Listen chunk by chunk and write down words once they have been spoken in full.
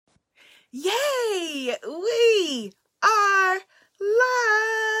Yay! We are live!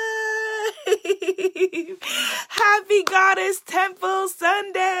 Happy Goddess Temple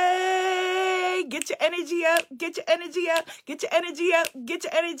Sunday! Get your energy up, get your energy up, get your energy up, get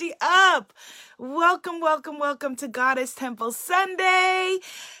your energy up! Welcome to Goddess Temple Sunday.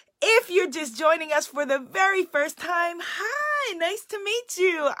 If you're just joining us for the very first time, hi, nice to meet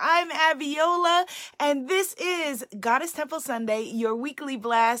you. I'm Abiola, and this is Goddess Temple Sunday, your weekly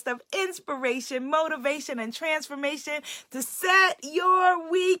blast of inspiration, motivation, and transformation to set your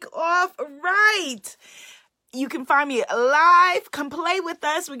week off right. You can find me live. Come play with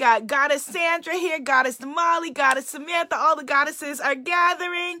us. We got Goddess Sandra here, Goddess Molly, Goddess Samantha. All the goddesses are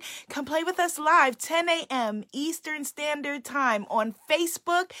gathering. Come play with us live, 10 a.m. Eastern Standard Time on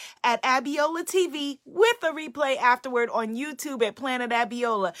Facebook at Abiola TV with a replay afterward on YouTube at Planet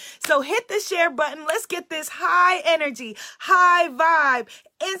Abiola. So hit the share button. Let's get this high energy, high vibe,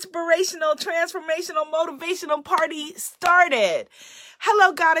 inspirational, transformational, motivational party started.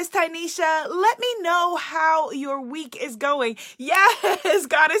 Hello, Goddess Tynesha. Let me know how your week is going. Yes,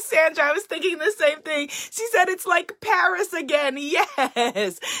 Goddess Sandra, I was thinking the same thing. She said it's like Paris again.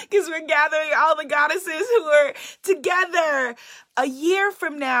 Yes, because we're gathering all the goddesses who are together a year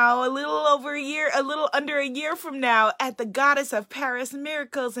from now, a little under a year from now at the Goddess of Paris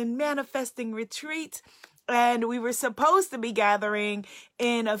Miracles and Manifesting Retreat. And we were supposed to be gathering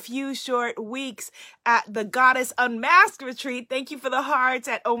in a few short weeks at the Goddess Unmasked Retreat. Thank you for the hearts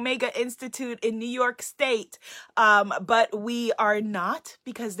at Omega Institute in New York State. But we are not,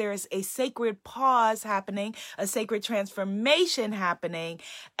 because there's a sacred pause happening, a sacred transformation happening,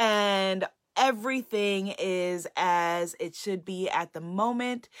 and everything is as it should be at the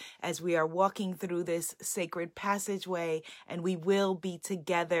moment as we are walking through this sacred passageway, and we will be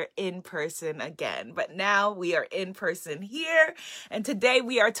together in person again. But now we are in person here, and today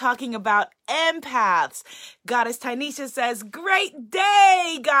we are talking about empaths. Goddess Tynesha says, great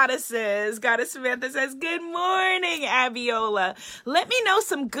day, goddesses. Goddess Samantha says, good morning, Abiola. Let me know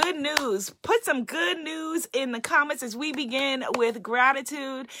some good news. Put some good news in the comments as we begin with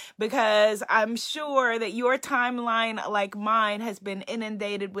gratitude, because I'm sure that your timeline, like mine, has been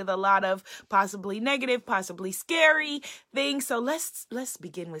inundated with a lot of possibly negative, possibly scary things. So let's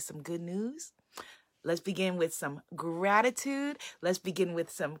begin with some good news. Let's begin with some gratitude. Let's begin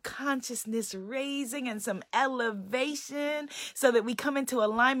with some consciousness raising and some elevation so that we come into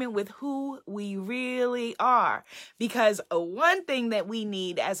alignment with who we really are. Because one thing that we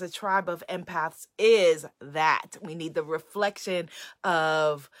need as a tribe of empaths is that we need the reflection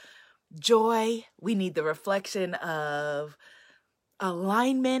of joy. We need the reflection of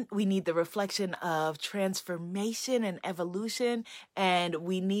alignment. We need the reflection of transformation and evolution. And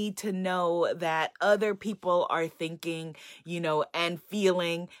we need to know that other people are thinking, and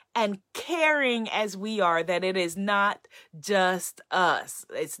feeling and caring as we are, that it is not just us.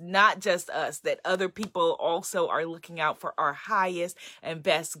 It's not just us, that other people also are looking out for our highest and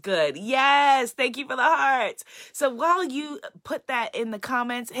best good. Yes, thank you for the hearts. So while you put that in the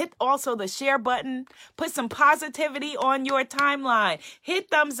comments, hit also the share button, put some positivity on your timeline. Hit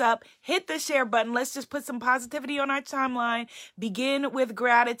thumbs up, hit the share button. Let's just put some positivity on our timeline. Begin with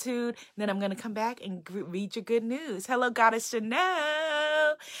gratitude. Then I'm going to come back and read your good news. Hello, Goddess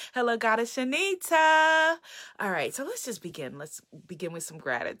Chanel. Hello, Goddess Shanita. All right, so let's just begin. Let's begin with some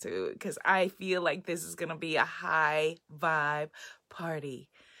gratitude, because I feel like this is going to be a high vibe party.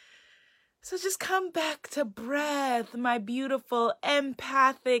 So just come back to breath, my beautiful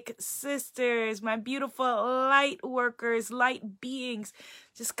empathic sisters, my beautiful light workers, light beings.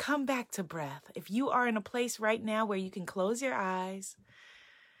 Just come back to breath. If you are in a place right now where you can close your eyes,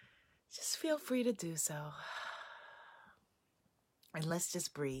 just feel free to do so. And let's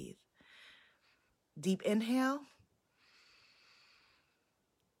just breathe. Deep inhale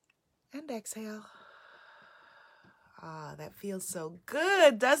and exhale. Ah, that feels so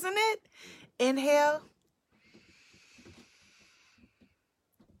good, doesn't it? Inhale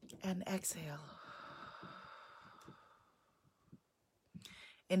and exhale.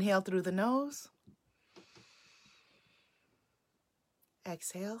 Inhale through the nose.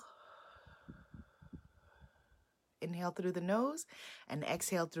 Exhale. Inhale through the nose and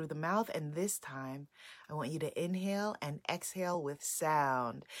exhale through the mouth. And this time, I want you to inhale and exhale with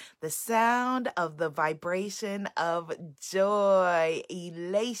sound. The sound of the vibration of joy,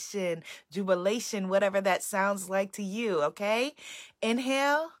 elation, jubilation, whatever that sounds like to you, okay?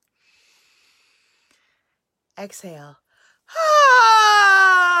 Inhale. Exhale.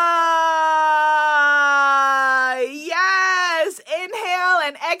 Yes! Inhale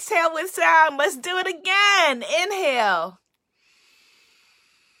and exhale with sound. Let's do it again. Inhale.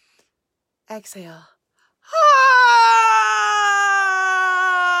 Exhale.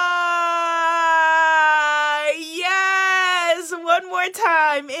 Yes. One more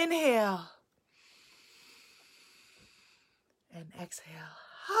time. Inhale. And exhale.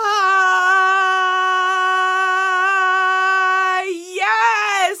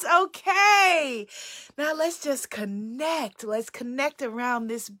 Yes. Okay. Now let's just connect. Let's connect around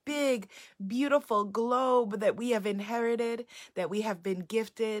this big, beautiful globe that we have inherited, that we have been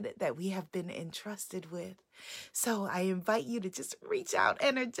gifted, that we have been entrusted with. So I invite you to just reach out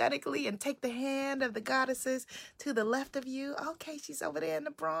energetically and take the hand of the goddesses to the left of you. Okay, she's over there in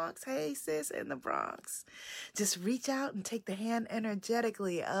the Bronx. Hey, sis, in the Bronx. Just reach out and take the hand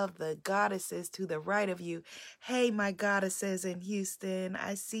energetically of the goddesses to the right of you. Hey, my goddesses in Houston,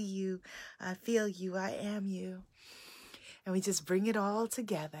 I see you. I feel you. I am you. And we just bring it all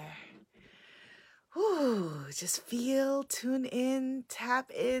together. Whew, just feel, tune in,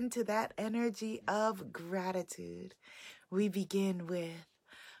 tap into that energy of gratitude. We begin with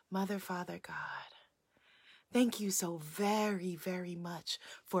Mother, Father, God. Thank you so very, very much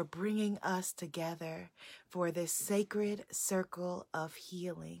for bringing us together for this sacred circle of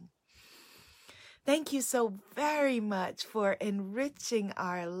healing. Thank you so very much for enriching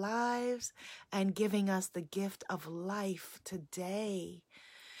our lives and giving us the gift of life today.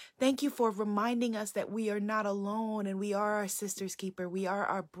 Thank you for reminding us that we are not alone and we are our sister's keeper. We are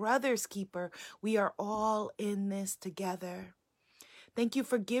our brother's keeper. We are all in this together. Thank you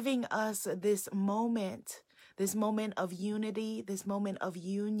for giving us this moment of unity, this moment of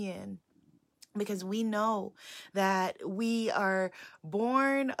union. Because we know that we are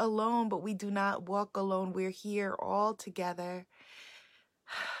born alone, but we do not walk alone. We're here all together.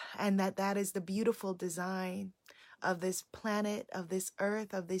 And that is the beautiful design of this planet, of this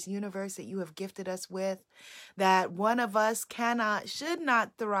earth, of this universe that you have gifted us with, that one of us should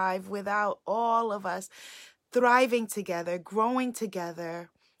not thrive without all of us thriving together, growing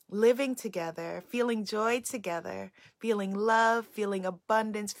together, living together, feeling joy together, feeling love, feeling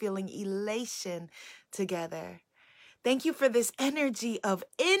abundance, feeling elation together. Thank you for this energy of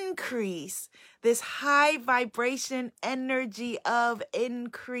increase, this high vibration energy of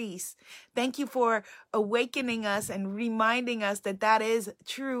increase. Thank you for awakening us and reminding us that that is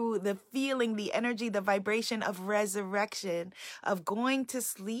true, the feeling, the energy, the vibration of resurrection, of going to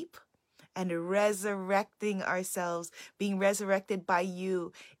sleep and resurrecting ourselves, being resurrected by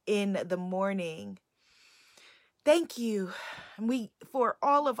you in the morning. Thank you for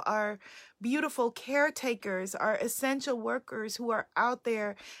all of our beautiful caretakers, our essential workers who are out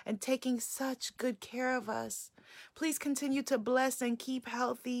there and taking such good care of us. Please continue to bless and keep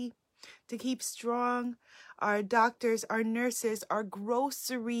healthy, to keep strong. Our doctors, our nurses, our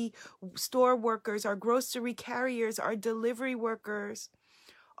grocery store workers, our grocery carriers, our delivery workers,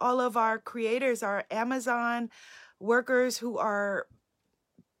 all of our creators, our Amazon workers who are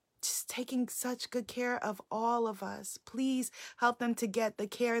just taking such good care of all of us. Please help them to get the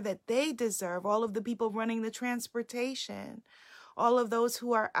care that they deserve. All of the people running the transportation, all of those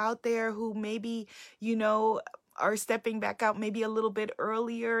who are out there who maybe, are stepping back out maybe a little bit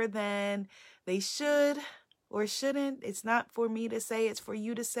earlier than they should or shouldn't. It's not for me to say, it's for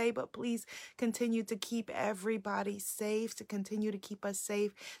you to say, but please continue to keep everybody safe, to continue to keep us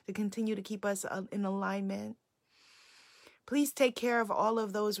safe, to continue to keep us in alignment. Please take care of all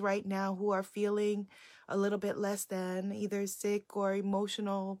of those right now who are feeling a little bit less than, either sick or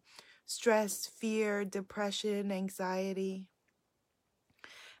emotional stress, fear, depression, anxiety.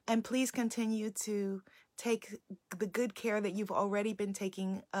 And please continue to take the good care that you've already been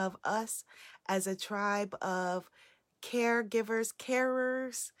taking of us as a tribe of caregivers,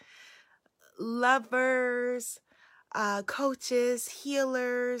 carers, lovers, coaches,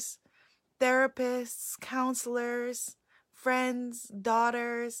 healers, therapists, counselors, friends,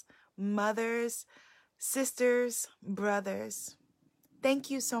 daughters, mothers, sisters, brothers.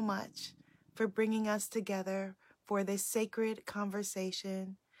 Thank you so much for bringing us together for this sacred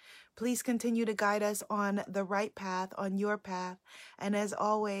conversation. Please continue to guide us on the right path, on your path. And as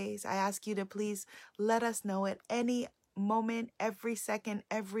always, I ask you to please let us know at any moment, every second,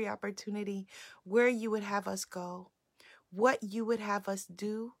 every opportunity, where you would have us go, what you would have us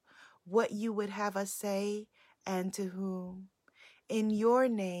do, what you would have us say, and to whom. In your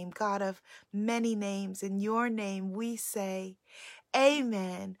name, God of many names, in your name we say,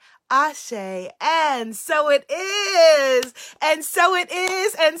 Amen. Ashe. And so it is. And so it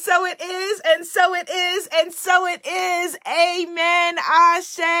is. And so it is. And so it is. And so it is. Amen.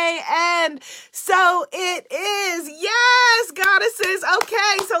 Ashe. And so it is. Yes, goddesses.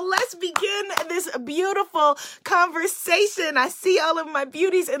 Okay, so let's begin this beautiful conversation. I see all of my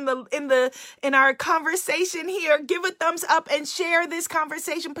beauties in our conversation here. Give a thumbs up and share this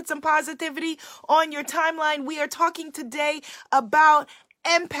conversation. Put some positivity on your timeline. We are talking today about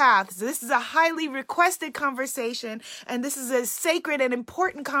empaths. This is a highly requested conversation, and this is a sacred and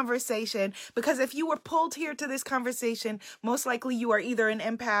important conversation, because if you were pulled here to this conversation, most likely you are either an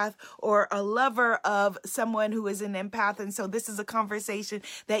empath or a lover of someone who is an empath. And so this is a conversation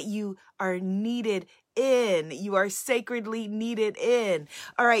that you are needed in. You are sacredly needed in.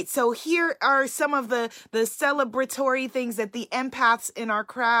 All right, so here are some of the celebratory things that the empaths in our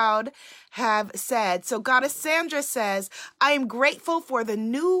crowd have said. So Goddess Sandra says, I am grateful for the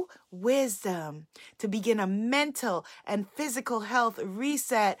new wisdom to begin a mental and physical health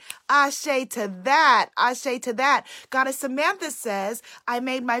reset. Ashe to that. Ashe to that. Goddess Samantha says, I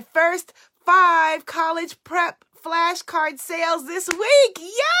made my first 5 college prep flashcard sales this week.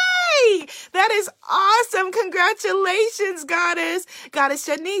 Yay! That is awesome. Congratulations, Goddess. Goddess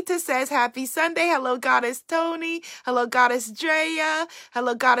Shanita says, happy Sunday. Hello, Goddess Tony. Hello, Goddess Drea.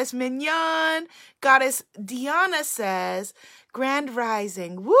 Hello, Goddess Mignon. Goddess Deanna says, Grand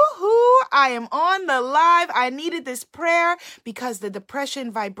Rising. Woohoo! I am on the live. I needed this prayer because the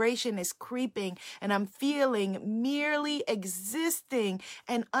depression vibration is creeping and I'm feeling merely existing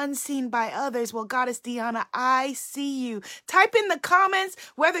and unseen by others. Well, Goddess Deanna, I see you. Type in the comments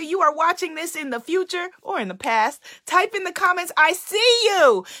whether you are watching this in the future or in the past. Type in the comments, I see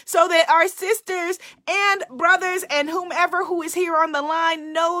you, so that our sisters and brothers and whomever who is here on the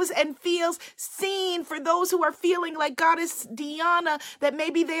line knows and feels seen. For those who are feeling like Goddess Deanna, that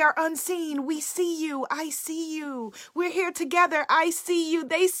maybe they are unseen, we see you. I see you. We're here together. I see you.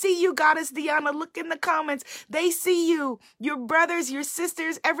 They see you, Goddess Deanna. Look in the comments. They see you. Your brothers, your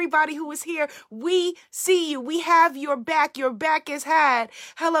sisters, everybody who is here, we see you. We have your back. Your back is had.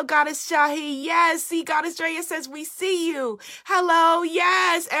 Hello, Goddess Shahi. Yes. See, Goddess Drea says we see you. Hello.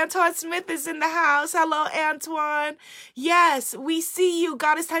 Yes. Antoine Smith is in the house. Hello, Antoine. Yes, we see you.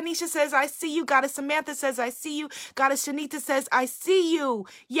 Goddess Tanisha says I see you. Goddess Samantha says I see you. Goddess Shanita says I see you.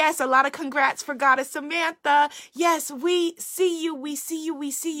 Yes, a lot of congrats for Goddess Samantha. Yes, we see you. We see you. We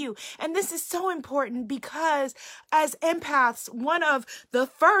see you. And this is so important because as empaths, one of the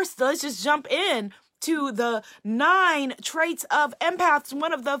first, let's just jump in to the 9 traits of empaths.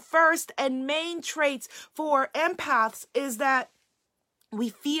 One of the first and main traits for empaths is that we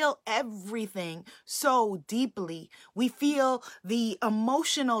feel everything so deeply. We feel the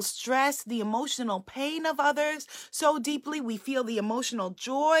emotional stress, the emotional pain of others so deeply. We feel the emotional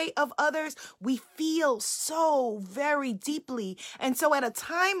joy of others. We feel so very deeply. And so at a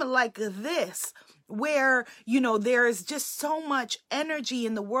time like this, where, there's just so much energy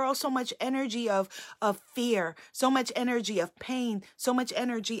in the world, so much energy of fear, so much energy of pain, so much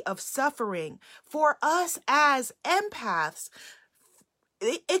energy of suffering, for us as empaths,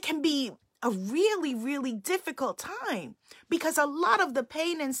 it can be a really, really difficult time, because a lot of the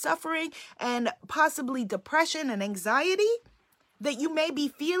pain and suffering and possibly depression and anxiety that you may be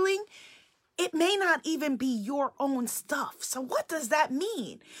feeling, it may not even be your own stuff. So what does that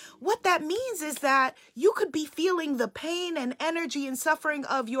mean? What that means is that you could be feeling the pain and energy and suffering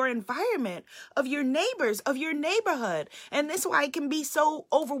of your environment, of your neighbors, of your neighborhood. And this is why it can be so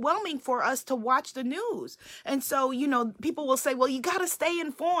overwhelming for us to watch the news. And so, people will say, well, you got to stay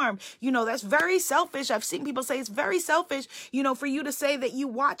informed. That's very selfish. I've seen people say it's very selfish, for you to say that you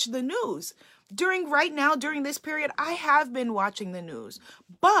watch the news. During this period, I have been watching the news,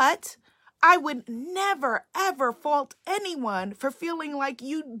 but I would never, ever fault anyone for feeling like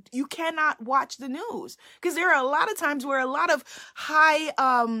you cannot watch the news, because there are a lot of times where a lot of high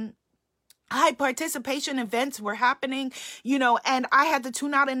participation events were happening, and I had to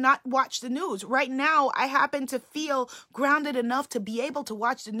tune out and not watch the news. Right now, I happen to feel grounded enough to be able to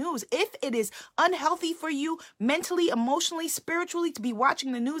watch the news. If it is unhealthy for you mentally, emotionally, spiritually to be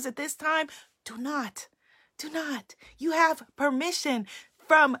watching the news at this time, do not. You have permission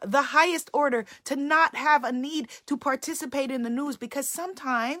from the highest order to not have a need to participate in the news, because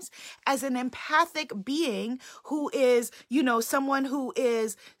sometimes as an empathic being who is, someone who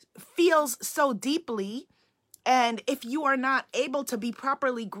feels so deeply, and if you are not able to be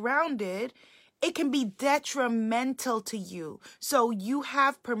properly grounded, it can be detrimental to you. So you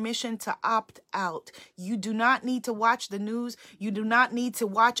have permission to opt out. You do not need to watch the news. You do not need to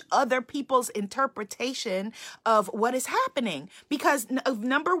watch other people's interpretation of what is happening, because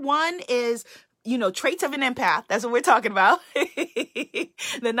number one is, traits of an empath. That's what we're talking about.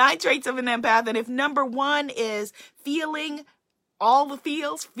 The 9 traits of an empath. And if number one is feeling all the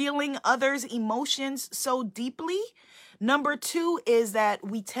feels, feeling others' emotions so deeply, number 2 is that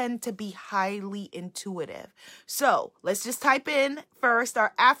we tend to be highly intuitive. So let's just type in first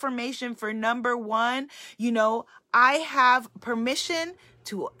our affirmation for number 1. I have permission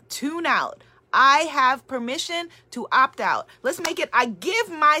to tune out. I have permission to opt out. Let's make it, I give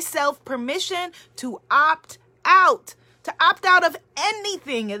myself permission to opt out. To opt out of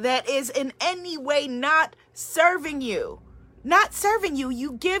anything that is in any way not serving you. Not serving you.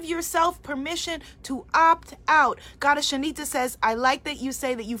 You give yourself permission to opt out. Goddess Shanita says, I like that you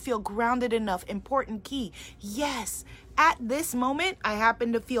say that you feel grounded enough. Important key. Yes, at this moment, I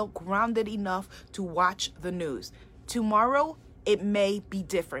happen to feel grounded enough to watch the news. Tomorrow, it may be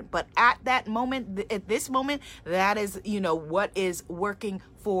different, but at that moment, at this moment, that is, what is working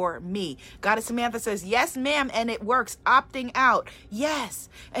for me. Goddess Samantha says, yes, ma'am, and it works. Opting out. Yes.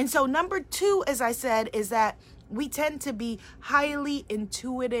 And so number 2, as I said, is that we tend to be highly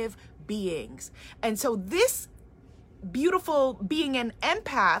intuitive beings. And so this beautiful being an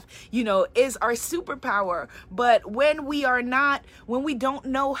empath, is our superpower. But when we don't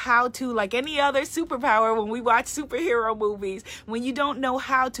know how to, like any other superpower, when we watch superhero movies, when you don't know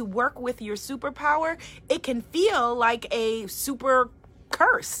how to work with your superpower, it can feel like a super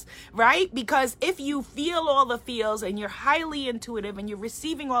curse, right? Because if you feel all the feels and you're highly intuitive and you're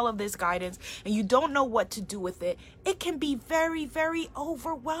receiving all of this guidance and you don't know what to do with it, it can be very, very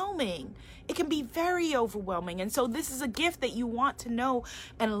overwhelming. It can be very overwhelming. And so this is a gift that you want to know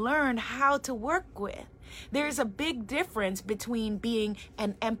and learn how to work with. There's a big difference between being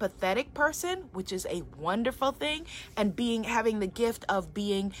an empathetic person, which is a wonderful thing, and having the gift of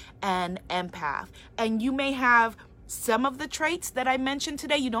being an empath. And you may have some of the traits that I mentioned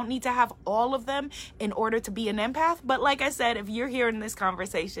today. You don't need to have all of them in order to be an empath. But like I said, if you're here in this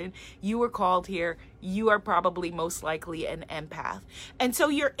conversation, you were called here, you are probably most likely an empath. And so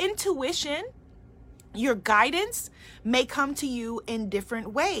your intuition, your guidance may come to you in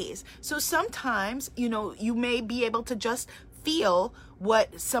different ways. So sometimes, you may be able to just feel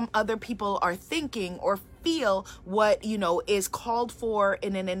what some other people are thinking, or feel what is called for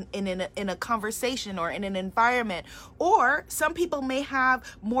in a conversation or in an environment. Or some people may have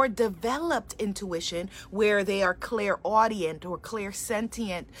more developed intuition where they are clairaudient or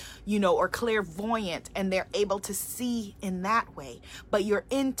clairsentient, or clairvoyant, and they're able to see in that way. But your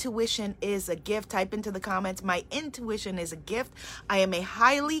intuition is a gift. Type into the comments, my intuition is a gift. I am a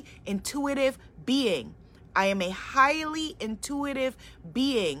highly intuitive being. I am a highly intuitive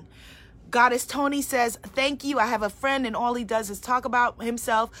being. Goddess Tony says, thank you. I have a friend and all he does is talk about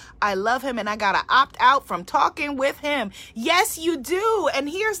himself. I love him and I got to opt out from talking with him. Yes, you do. And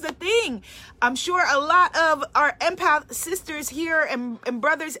here's the thing. I'm sure a lot of our empath sisters here and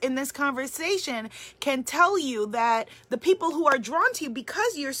brothers in this conversation can tell you that the people who are drawn to you,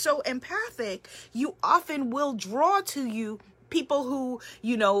 because you're so empathic, you often will draw to you people who,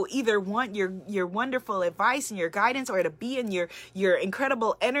 either want your wonderful advice and your guidance, or to be in your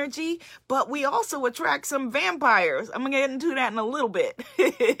incredible energy. But we also attract some vampires. I'm going to get into that in a little bit.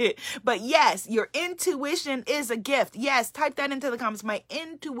 But yes, your intuition is a gift. Yes, type that into the comments. My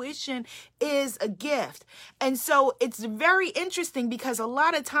intuition is a gift. And so it's very interesting because a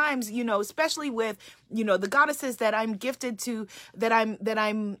lot of times, especially with, the goddesses that I'm gifted to,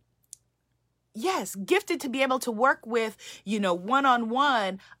 gifted to be able to work with,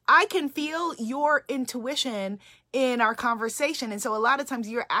 one-on-one, I can feel your intuition in our conversation. And so a lot of times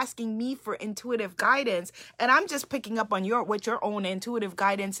you're asking me for intuitive guidance, and I'm just picking up on what your own intuitive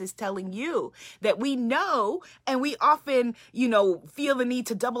guidance is telling you, that we know. And we often, feel the need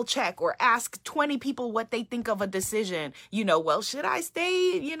to double check or ask 20 people what they think of a decision. Well, should I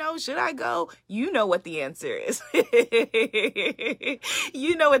stay? Should I go? You know what the answer is.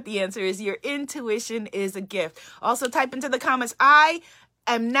 You know what the answer is. Your intuition is a gift. Also type into the comments, I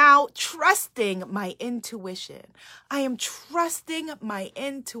am now trusting my intuition. I am trusting my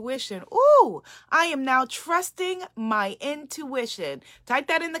intuition. Ooh, I am now trusting my intuition. Type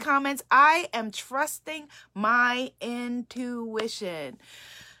that in the comments. I am trusting my intuition.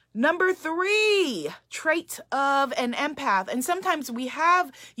 Number 3, trait of an empath. And sometimes we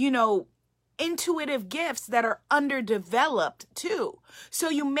have, intuitive gifts that are underdeveloped too. So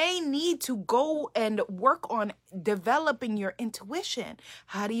you may need to go and work on developing your intuition.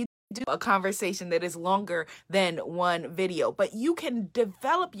 How do you do a conversation that is longer than one video, but you can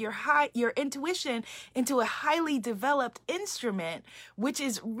develop your intuition into a highly developed instrument, which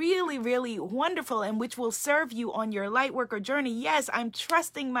is really, really wonderful and which will serve you on your light work or journey. Yes, I'm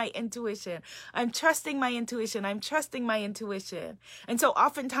trusting my intuition. I'm trusting my intuition. I'm trusting my intuition. And so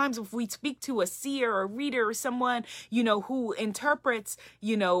oftentimes if we speak to a seer or reader or someone, who interprets,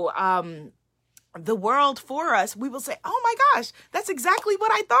 the world for us, we will say, oh my gosh, that's exactly what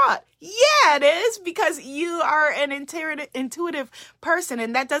I thought. Yeah, it is, because you are an intuitive person.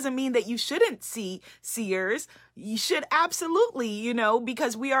 And that doesn't mean that you shouldn't see seers. You should absolutely,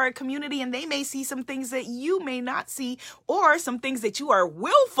 because we are a community and they may see some things that you may not see, or some things that you are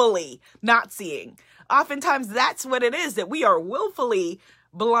willfully not seeing. Oftentimes that's what it is, that we are willfully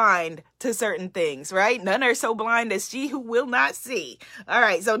blind to certain things, right? None are so blind as she who will not see. All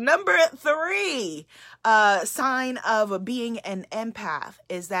right. So number 3, sign of being an empath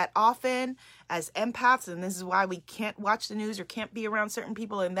is that often as empaths, and this is why we can't watch the news or can't be around certain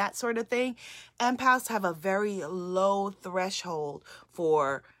people and that sort of thing, empaths have a very low threshold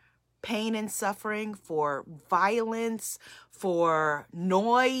for pain and suffering, for violence, for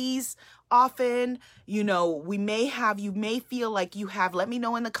noise. Often, you may feel like you have, let me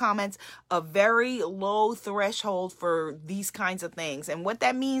know in the comments, a very low threshold for these kinds of things. And what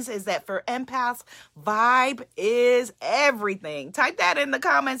that means is that for empaths, vibe is everything. Type that in the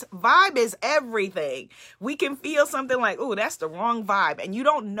comments. Vibe is everything. We can feel something like, oh, that's the wrong vibe. And you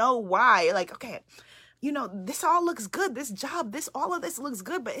don't know why. Like, okay, this all looks good. This job, all of this looks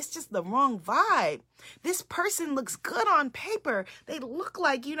good, but it's just the wrong vibe. This person looks good on paper. They look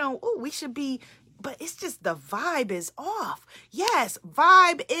like, oh, we should be, but it's just the vibe is off. Yes,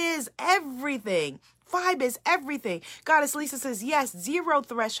 vibe is everything. Vibe is everything. Goddess Lisa says, yes, 0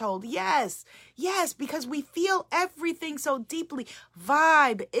 threshold. Yes, because we feel everything so deeply.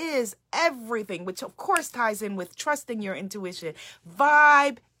 Vibe is everything, which of course ties in with trusting your intuition.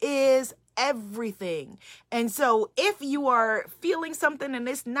 Vibe is everything. And so if you are feeling something and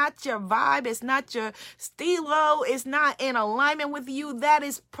it's not your vibe, it's not your stilo, it's not in alignment with you, that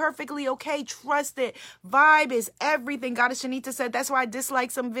is perfectly okay. Trust it. Vibe is everything. Goddess Shanita said, that's why I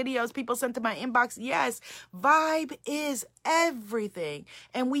dislike some videos people sent to my inbox. Yes, vibe is everything.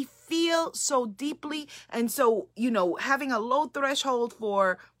 And we feel so deeply. And so, having a low threshold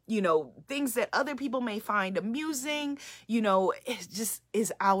for things that other people may find amusing, it just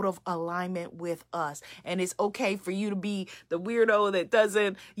is out of alignment with us. And it's okay for you to be the weirdo that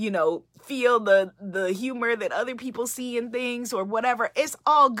doesn't, feel the humor that other people see in things or whatever. It's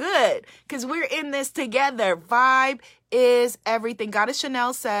all good because we're in this together. Vibe is everything. Goddess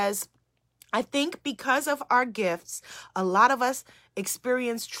Chanel says, I think because of our gifts, a lot of us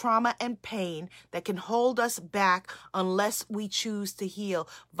experience trauma and pain that can hold us back unless we choose to heal.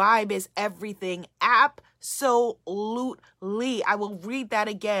 Vibe is everything. Absolutely. I will read that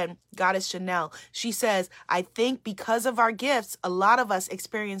again. Goddess Chanel. She says, I think because of our gifts, a lot of us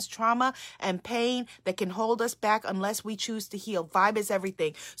experience trauma and pain that can hold us back unless we choose to heal. Vibe is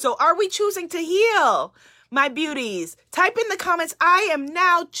everything. So are we choosing to heal? My beauties, type in the comments, I am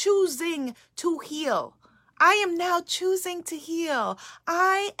now choosing to heal. I am now choosing to heal.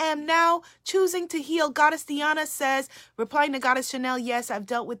 I am now choosing to heal. Goddess Diana says, replying to Goddess Chanel, yes, I've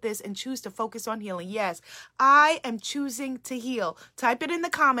dealt with this and choose to focus on healing. Yes, I am choosing to heal. Type it in the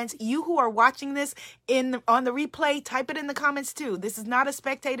comments. You who are watching this on the replay, type it in the comments too. This is not a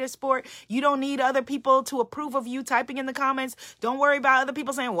spectator sport. You don't need other people to approve of you typing in the comments. Don't worry about other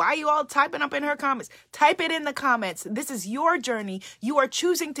people saying, why are you all typing up in her comments? Type it in the comments. This is your journey. You are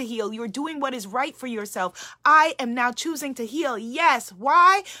choosing to heal. You are doing what is right for yourself. I am now choosing to heal. Yes.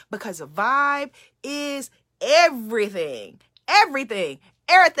 Why? Because a vibe is everything. Everything.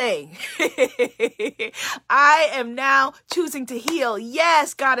 Everything. I am now choosing to heal.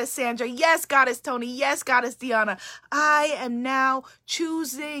 Yes, Goddess Sandra. Yes, Goddess Tony. Yes, Goddess Diana. I am now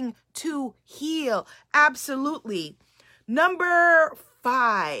choosing to heal. Absolutely. Number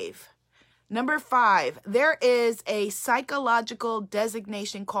 5. There is a psychological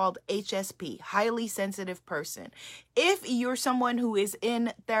designation called HSP, highly sensitive person. If you're someone who is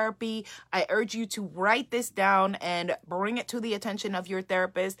in therapy, I urge you to write this down and bring it to the attention of your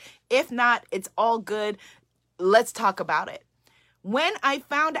therapist. If not, it's all good. Let's talk about it. When I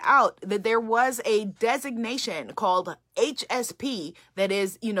found out that there was a designation called HSP, that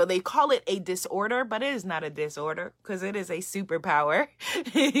is, they call it a disorder, but it is not a disorder because it is a superpower.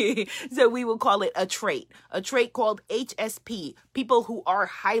 So we will call it a trait called HSP. People who are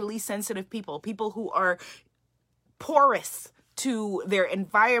highly sensitive people who are porous to their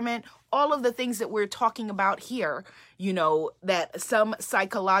environment, all of the things that we're talking about here, that some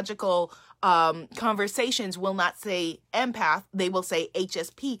psychological conversations will not say empath, they will say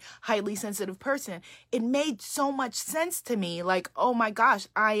HSP, highly sensitive person. It made so much sense to me, like, oh my gosh,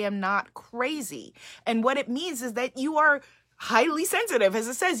 I am not crazy. And what it means is that you are highly sensitive. As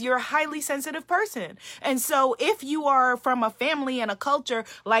it says, you're a highly sensitive person. And so if you are from a family and a culture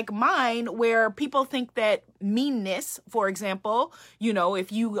like mine, where people think that meanness, for example,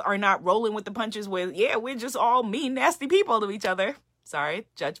 if you are not rolling with the punches with, yeah, we're just all mean, nasty people to each other. Sorry,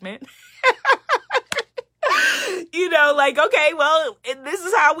 judgment. Okay, well, this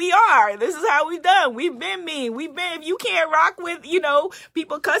is how we are. This is how we've done. We've been mean. If you can't rock with,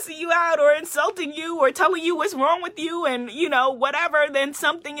 people cussing you out or insulting you or telling you what's wrong with you and, whatever, then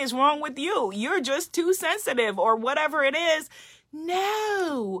something is wrong with you. You're just too sensitive or whatever it is.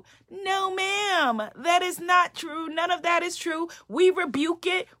 No, ma'am. That is not true. None of that is true. We rebuke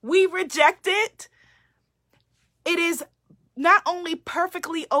it. We reject it. It is not only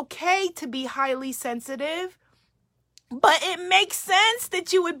perfectly okay to be highly sensitive, but it makes sense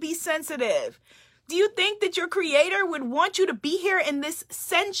that you would be sensitive. Do you think that your creator would want you to be here in this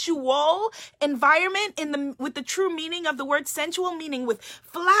sensual environment with the true meaning of the word sensual, meaning with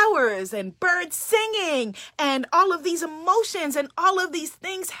flowers and birds singing and all of these emotions and all of these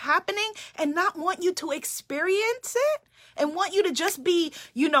things happening, and not want you to experience it? And want you to just be,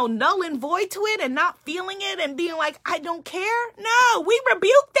 null and void to it and not feeling it and being like, I don't care? No, we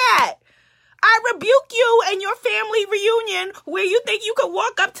rebuke that. I rebuke you and your family reunion where you think you could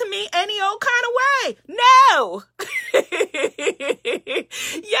walk up to me any old kind of way. No.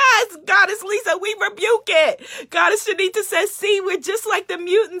 Yes, Goddess Lisa, we rebuke it. Goddess Shanita says, see, we're just like the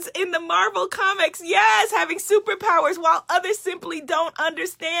mutants in the Marvel comics. Yes, having superpowers while others simply don't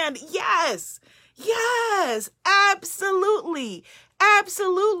understand. Yes, absolutely.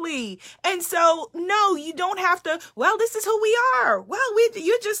 Absolutely. And so, no, you don't have to, well, this is who we are. Well,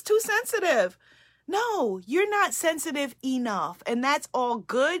 you're just too sensitive. No, you're not sensitive enough. And that's all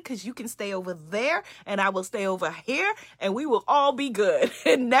good, because you can stay over there and I will stay over here and we will all be good.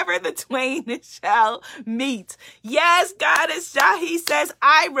 And never the twain shall meet. Yes, Goddess Jahi says,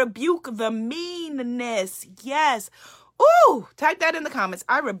 I rebuke the meanness. Yes. Ooh, type that in the comments.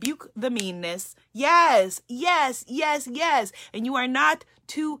 I rebuke the meanness. Yes. And you are not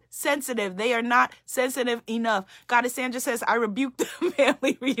too sensitive. They are not sensitive enough. Goddess Sandra says, I rebuke the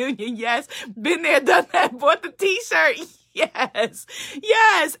family reunion. Yes. Been there, done that. Bought the t-shirt. Yes,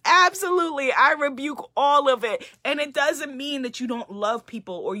 absolutely. I rebuke all of it. And it doesn't mean that you don't love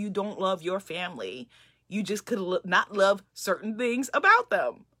people or you don't love your family. You just could not love certain things about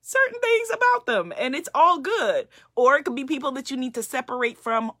them. And it's all good. Or it could be people that you need to separate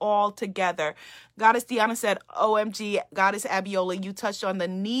from altogether. Goddess Deanna said, OMG, Goddess Abiola, you touched on the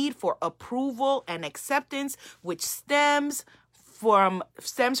need for approval and acceptance, which stems from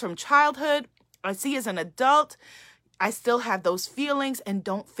childhood. I see as an adult, I still have those feelings and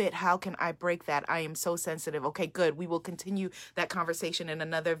don't fit. How can I break that? I am so sensitive. Okay, good. We will continue that conversation in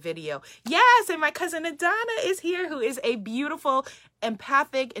another video. Yes, and my cousin Adana is here, who is a beautiful,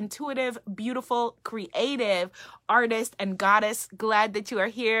 empathic, intuitive, beautiful, creative artist and goddess. Glad that you are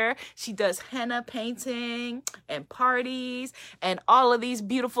here. She does henna painting and parties and all of these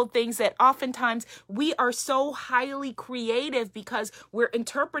beautiful things that oftentimes we are so highly creative because we're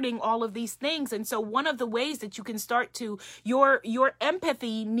interpreting all of these things. And so one of the ways that you can start to your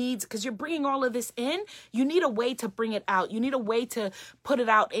empathy needs, because you're bringing all of this in, you need a way to bring it out. You need a way to put it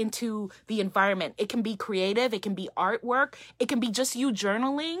out into the environment. It can be creative. It can be artwork. It can be just you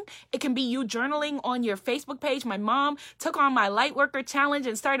journaling. It can be you journaling on your Facebook page. My mom took on my Lightworker Challenge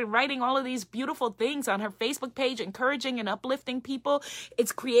and started writing all of these beautiful things on her Facebook page, encouraging and uplifting people.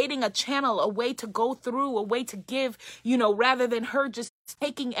 It's creating a channel, a way to go through, a way to give, rather than her just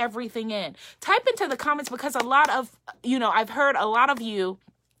taking everything in. Type into the comments, because a lot of, I've heard a lot of you,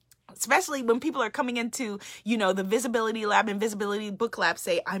 especially when people are coming into, the Visibility Lab and Visibility Book Lab,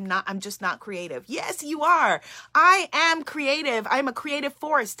 say, I'm just not creative. Yes, you are. I am creative. I'm a creative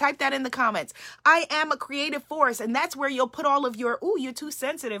force. Type that in the comments. I am a creative force. And that's where you'll put all of your, ooh, you're too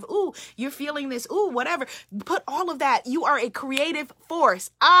sensitive. Ooh, you're feeling this. Ooh, whatever. Put all of that. You are a creative force.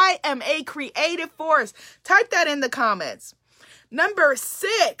 I am a creative force. Type that in the comments. Number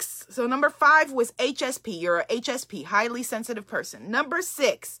 6. So number 5 was HSP. You're a HSP, highly sensitive person. Number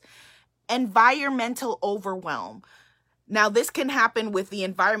 6, environmental overwhelm. Now, this can happen with the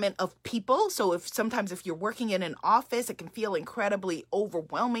environment of people. So sometimes if you're working in an office, it can feel incredibly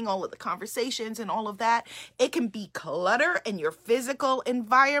overwhelming, all of the conversations and all of that. It can be clutter in your physical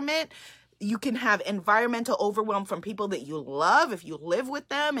environment. You can have environmental overwhelm from people that you love if you live with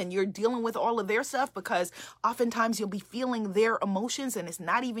them and you're dealing with all of their stuff, because oftentimes you'll be feeling their emotions and it's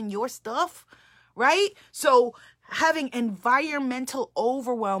not even your stuff, right? So having environmental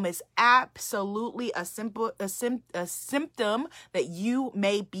overwhelm is absolutely a symptom that you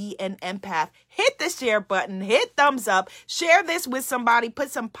may be an empath. Hit the share button, hit thumbs up, share this with somebody,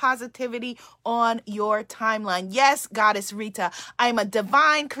 put some positivity on your timeline. Yes, Goddess Rita, I am a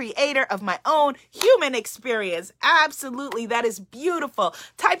divine creator of my own human experience. Absolutely, that is beautiful.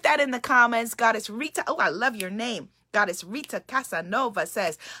 Type that in the comments, Goddess Rita. Oh, I love your name. Goddess Rita Casanova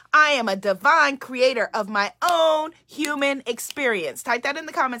says, I am a divine creator of my own human experience. Type that in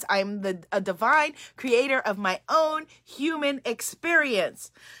the comments. I am a divine creator of my own human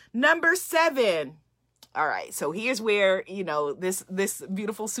experience. Number 7. All right. So here's where, this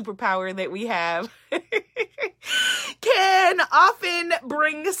beautiful superpower that we have can often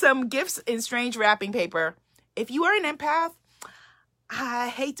bring some gifts in strange wrapping paper. If you are an empath, I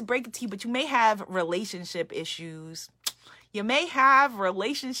hate to break it to you, but you may have relationship issues. You may have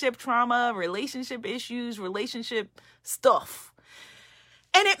relationship trauma, relationship issues, relationship stuff.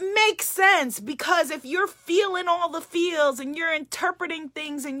 And it makes sense, because if you're feeling all the feels and you're interpreting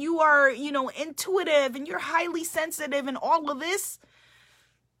things and you are, intuitive and you're highly sensitive and all of this,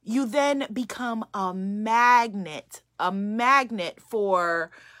 you then become a magnet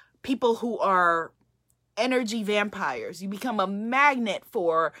for people who are energy vampires. You become a magnet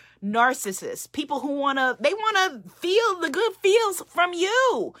for narcissists, people who want to feel the good feels from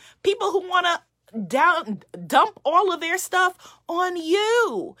you, people who want to dump all of their stuff on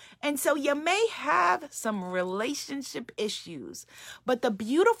you. And so you may have some relationship issues. But the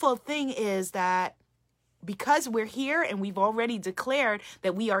beautiful thing is that because we're here and we've already declared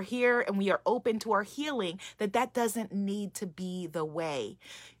that we are here and we are open to our healing, that doesn't need to be the way.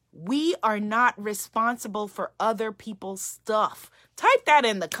 We are not responsible for other people's stuff. Type that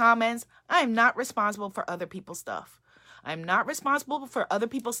in the comments. I am not responsible for other people's stuff. I'm not responsible for other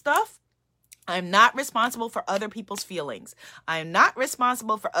people's stuff. I'm not responsible for other people's feelings. I'm not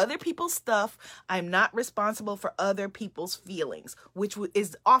responsible for other people's stuff. I'm not responsible for other people's feelings, which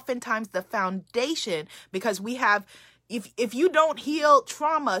is oftentimes the foundation, because we have, if you don't heal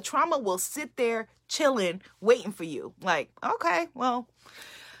trauma will sit there chilling, waiting for you. Like, okay, well,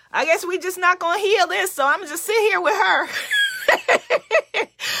 I guess we just not going to heal this, so I'm going to just sit here with her. I'm going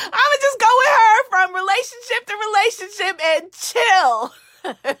to just go with her from relationship to relationship and chill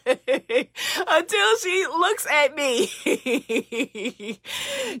until she looks at me.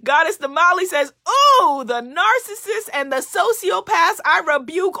 Goddess Damali says, "Ooh, the narcissists and the sociopaths, I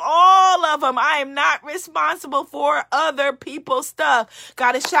rebuke all of them. I am not responsible for other people's stuff."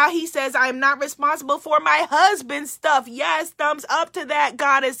 Goddess Shahi says, "I am not responsible for my husband's stuff." Yes, thumbs up to that,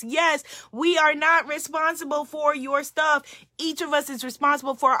 Goddess. Yes, we are not responsible for your stuff. Each of us is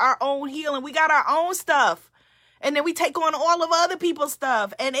responsible for our own healing. We got our own stuff. And then we take on all of other people's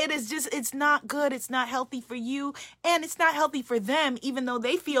stuff. And it's not good. It's not healthy for you. And it's not healthy for them, even though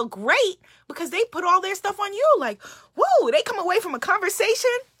they feel great because they put all their stuff on you. Like, whoa, they come away from a conversation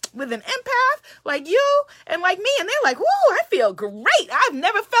with an empath like you and like me. And they're like, whoa, I feel great. I've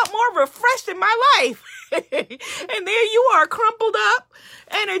never felt more refreshed in my life. And there you are, crumpled up,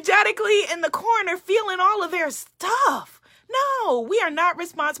 energetically in the corner, feeling all of their stuff. No, we are not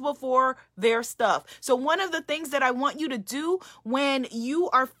responsible for their stuff. So one of the things that I want you to do when you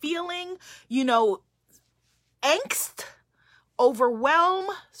are feeling, angst, overwhelm,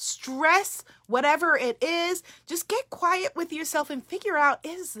 stress, whatever it is, just get quiet with yourself and figure out,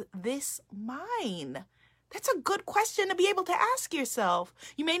 is this mine? That's a good question to be able to ask yourself.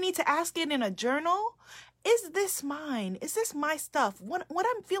 You may need to ask it in a journal. Is this mine? Is this my stuff? What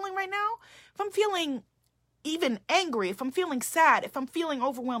I'm feeling right now, if I'm feeling even angry, if I'm feeling sad, if I'm feeling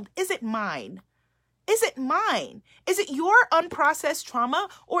overwhelmed, is it mine? Is it mine? Is it your unprocessed trauma,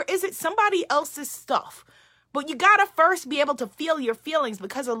 or is it somebody else's stuff? But you gotta first be able to feel your feelings,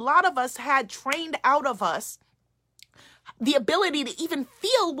 because a lot of us had trained out of us the ability to even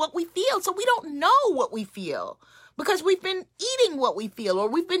feel what we feel. So we don't know what we feel because we've been eating what we feel, or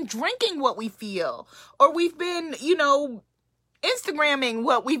we've been drinking what we feel, or we've been, Instagramming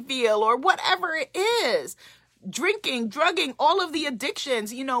what we feel, or whatever it is. Drinking, drugging, all of the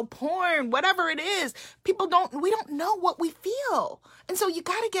addictions, porn, whatever it is. We don't know what we feel. And so you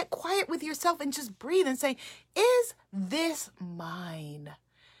got to get quiet with yourself and just breathe and say, is this mine?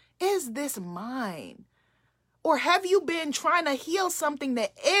 Is this mine? Or have you been trying to heal something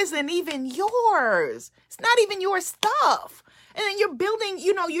that isn't even yours? It's not even your stuff. And then you're building,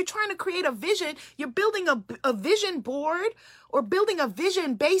 you're trying to create a vision. You're building a vision board or building a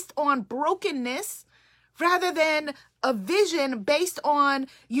vision based on brokenness rather than a vision based on,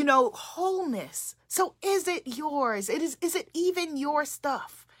 wholeness. So is it yours? Is it even your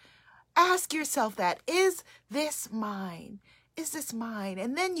stuff? Ask yourself that. Is this mine? Is this mine?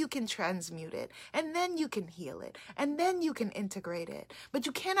 And then you can transmute it. And then you can heal it. And then you can integrate it. But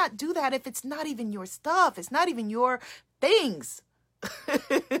you cannot do that if it's not even your stuff. It's not even your things.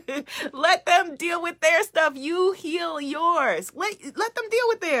 Let them deal with their stuff. You heal yours. Let them deal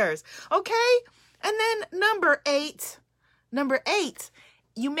with theirs. Okay? And then number eight,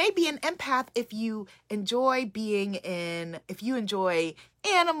 you may be an empath if you enjoy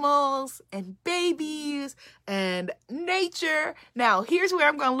animals and babies and nature. Now, here's where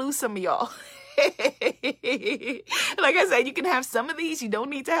I'm going to lose some of y'all. Like I said, you can have some of these. You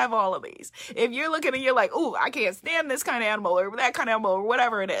don't need to have all of these. If you're looking and you're like, oh, I can't stand this kind of animal or that kind of animal or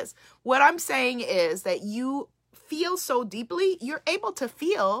whatever it is. What I'm saying is that you feel so deeply, you're able to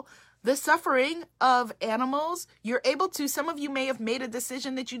feel the suffering of animals. You're able to, some of you may have made a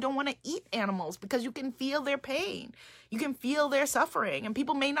decision that you don't want to eat animals because you can feel their pain. You can feel their suffering, and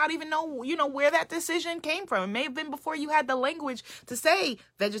people may not even know, where that decision came from. It may have been before you had the language to say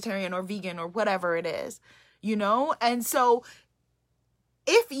vegetarian or vegan or whatever it is, And so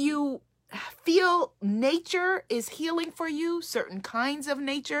if you feel nature is healing for you, certain kinds of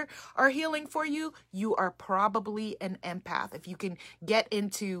nature are healing for you, you are probably an empath. If you can get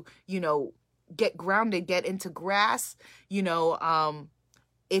into, get grounded, get into grass,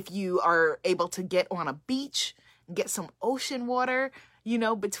 if you are able to get on a beach, get some ocean water,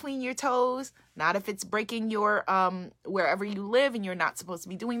 between your toes, not if it's breaking your, wherever you live and you're not supposed to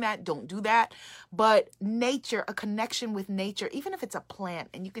be doing that, don't do that. But nature, a connection with nature, even if it's a plant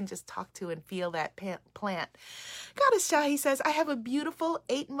and you can just talk to and feel that plant. Goddess Shahi says, I have a beautiful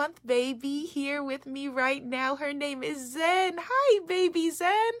 8-month baby here with me right now. Her name is Zen. Hi, baby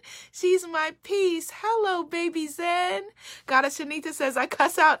Zen. She's my peace. Hello, baby Zen. Goddess Shanita says, I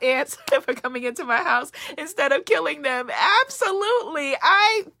cuss out ants for coming into my house instead of killing them. Absolutely.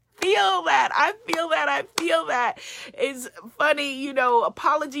 I feel that. It's funny,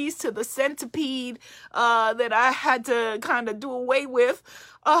 apologies to the centipede that I had to kind of do away with.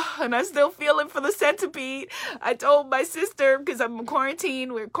 And I still feel it for the centipede. I told my sister, because I'm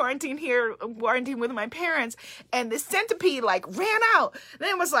quarantined, we're quarantined here, I'm quarantined with my parents, and the centipede ran out. Then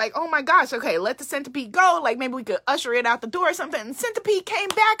it was like, oh my gosh, okay, let the centipede go. Maybe we could usher it out the door or something. And the centipede came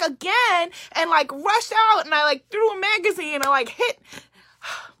back again and rushed out, and I threw a magazine and hit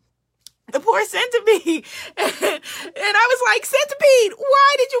the poor centipede. And I was like, centipede,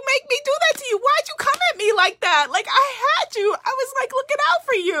 why did you make me do that to you? Why'd you come at me like that? I had you. I was looking out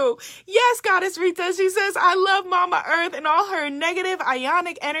for you. Yes, Goddess Rita, she says, I love Mama Earth and all her negative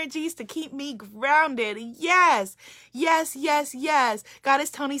ionic energies to keep me grounded. Yes.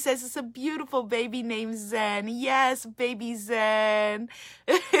 Goddess Tony says, it's a beautiful baby named Zen. Yes, baby Zen.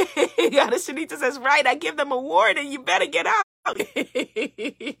 Goddess Shanita says, right, I give them a warning. You better get out.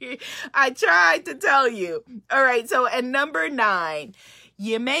 I tried to tell you. All right. So, and number 9,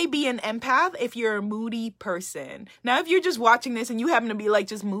 you may be an empath if you're a moody person. Now, if you're just watching this and you happen to be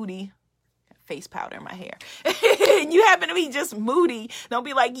just moody, face powder in my hair, and you happen to be just moody, don't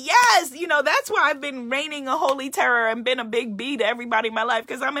be like, yes, that's why I've been reigning a holy terror and been a big B to everybody in my life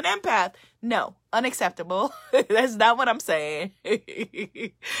because I'm an empath. No, unacceptable. That's not what I'm saying.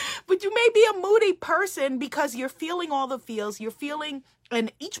 But you may be a moody person because you're feeling all the feels. You're feeling,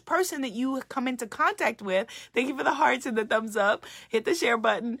 and each person that you come into contact with, thank you for the hearts and the thumbs up, hit the share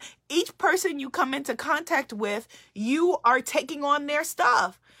button. Each person you come into contact with, you are taking on their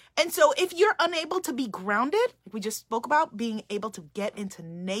stuff. And so if you're unable to be grounded, like we just spoke about, being able to get into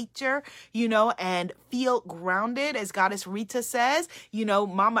nature, and feel grounded, as Goddess Rita says,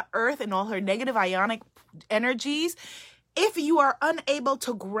 Mama Earth and all her negative ionic energies. If you are unable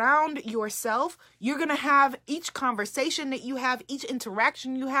to ground yourself, you're going to have each conversation that you have, each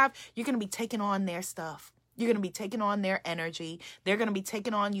interaction you have, you're going to be taking on their stuff. You're going to be taking on their energy. They're going to be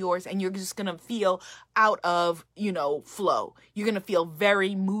taking on yours, and you're just going to feel out of, flow. You're going to feel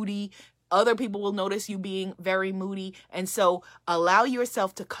very moody. Other people will notice you being very moody. And so allow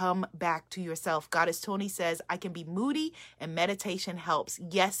yourself to come back to yourself. Goddess Tony says, I can be moody and meditation helps.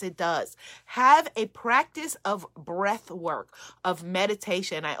 Yes, it does. Have a practice of breath work, of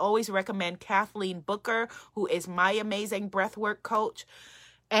meditation. I always recommend Kathleen Booker, who is my amazing breath work coach.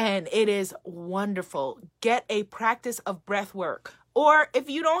 And it is wonderful. Get a practice of breath work. Or if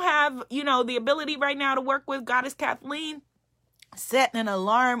you don't have, the ability right now to work with Goddess Kathleen, Set an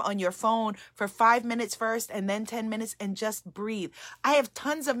alarm on your phone for 5 minutes first and then 10 minutes and just breathe. I have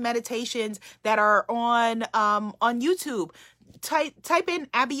tons of meditations that are on YouTube. Type in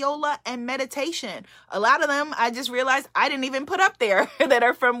Abiola and meditation. A lot of them I just realized I didn't even put up there that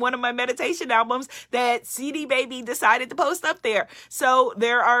are from one of my meditation albums that CD Baby decided to post up there. So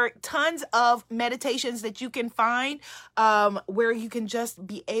there are tons of meditations that you can find where you can just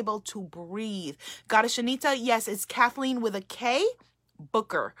be able to breathe. Goddess Shanita, yes, it's Kathleen with a K,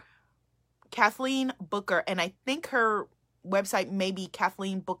 Booker. Kathleen Booker. And I think her website may be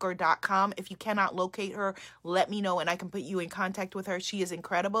KathleenBooker.com. If you cannot locate her, let me know and I can put you in contact with her. She is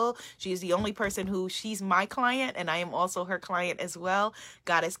incredible. She is the only person she's my client and I am also her client as well.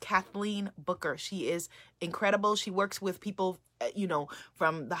 Goddess Kathleen Booker. She is incredible. She works with people,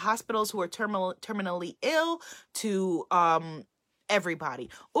 from the hospitals who are terminally ill to everybody.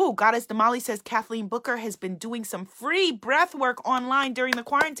 Oh, Goddess Damali says Kathleen Booker has been doing some free breath work online during the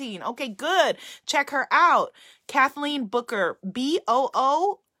quarantine. Okay, good. Check her out. Kathleen Booker, Booker.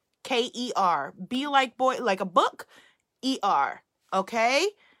 B like boy, like a book, ER. Okay?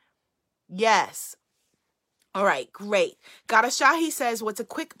 Yes. All right, great. Goddess Shahi says, what's a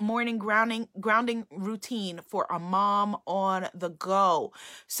quick morning grounding routine for a mom on the go?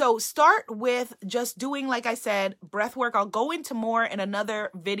 So start with just doing, like I said, breath work. I'll go into more in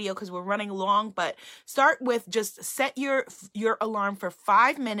another video because we're running long, but start with just set your alarm for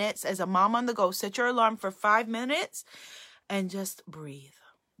 5 minutes as a mom on the go. Set your alarm for 5 minutes and just breathe.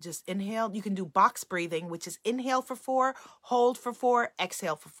 Just inhale. You can do box breathing, which is inhale for 4, hold for 4,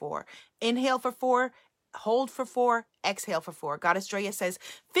 exhale for 4. Inhale for 4, hold for 4, exhale for 4. Goddess Drea says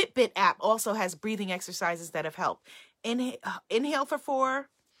Fitbit app also has breathing exercises that have helped. Inhale for 4,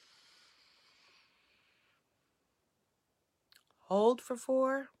 hold for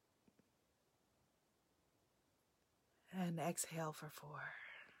 4, and exhale for 4.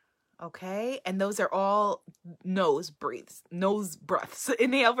 Okay, and those are all nose breaths.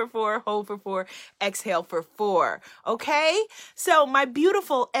 Inhale for 4, hold for 4, exhale for 4. Okay, so my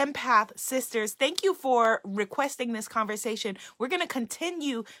beautiful empath sisters, thank you for requesting this conversation. We're going to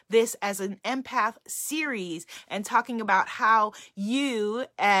continue this as an empath series and talking about how you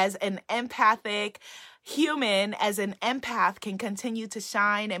as an empathic human, as an empath, can continue to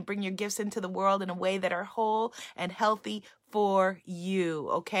shine and bring your gifts into the world in a way that are whole and healthy for you.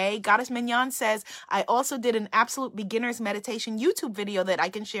 Okay. Goddess Mignon says, I also did an absolute beginner's meditation YouTube video that I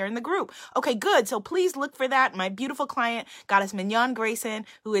can share in the group. Okay, good. So please look for that. My beautiful client, Goddess Mignon Grayson,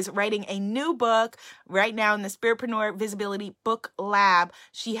 who is writing a new book right now in the Spiritpreneur Visibility Book Lab.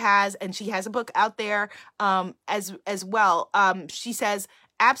 She has a book out there as well. She says,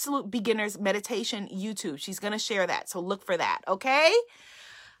 Absolute Beginners Meditation YouTube. She's going to share that. So look for that. Okay.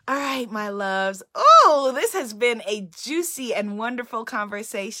 All right, my loves. Oh, this has been a juicy and wonderful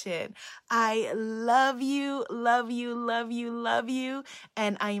conversation. I love you, love you, love you, love you.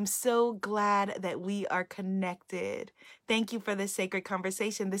 And I am so glad that we are connected. Thank you for this sacred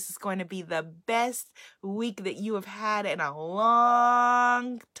conversation. This is going to be the best week that you have had in a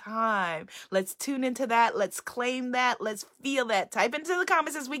long time. Let's tune into that. Let's claim that. Let's feel that. Type into the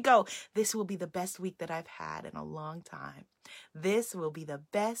comments as we go. This will be the best week that I've had in a long time. This will be the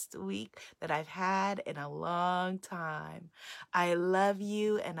best week that I've had in a long time. I love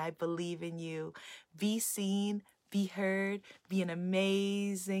you and I believe in you. Be seen, be heard, be an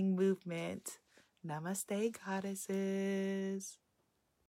amazing movement. Namaste, goddesses.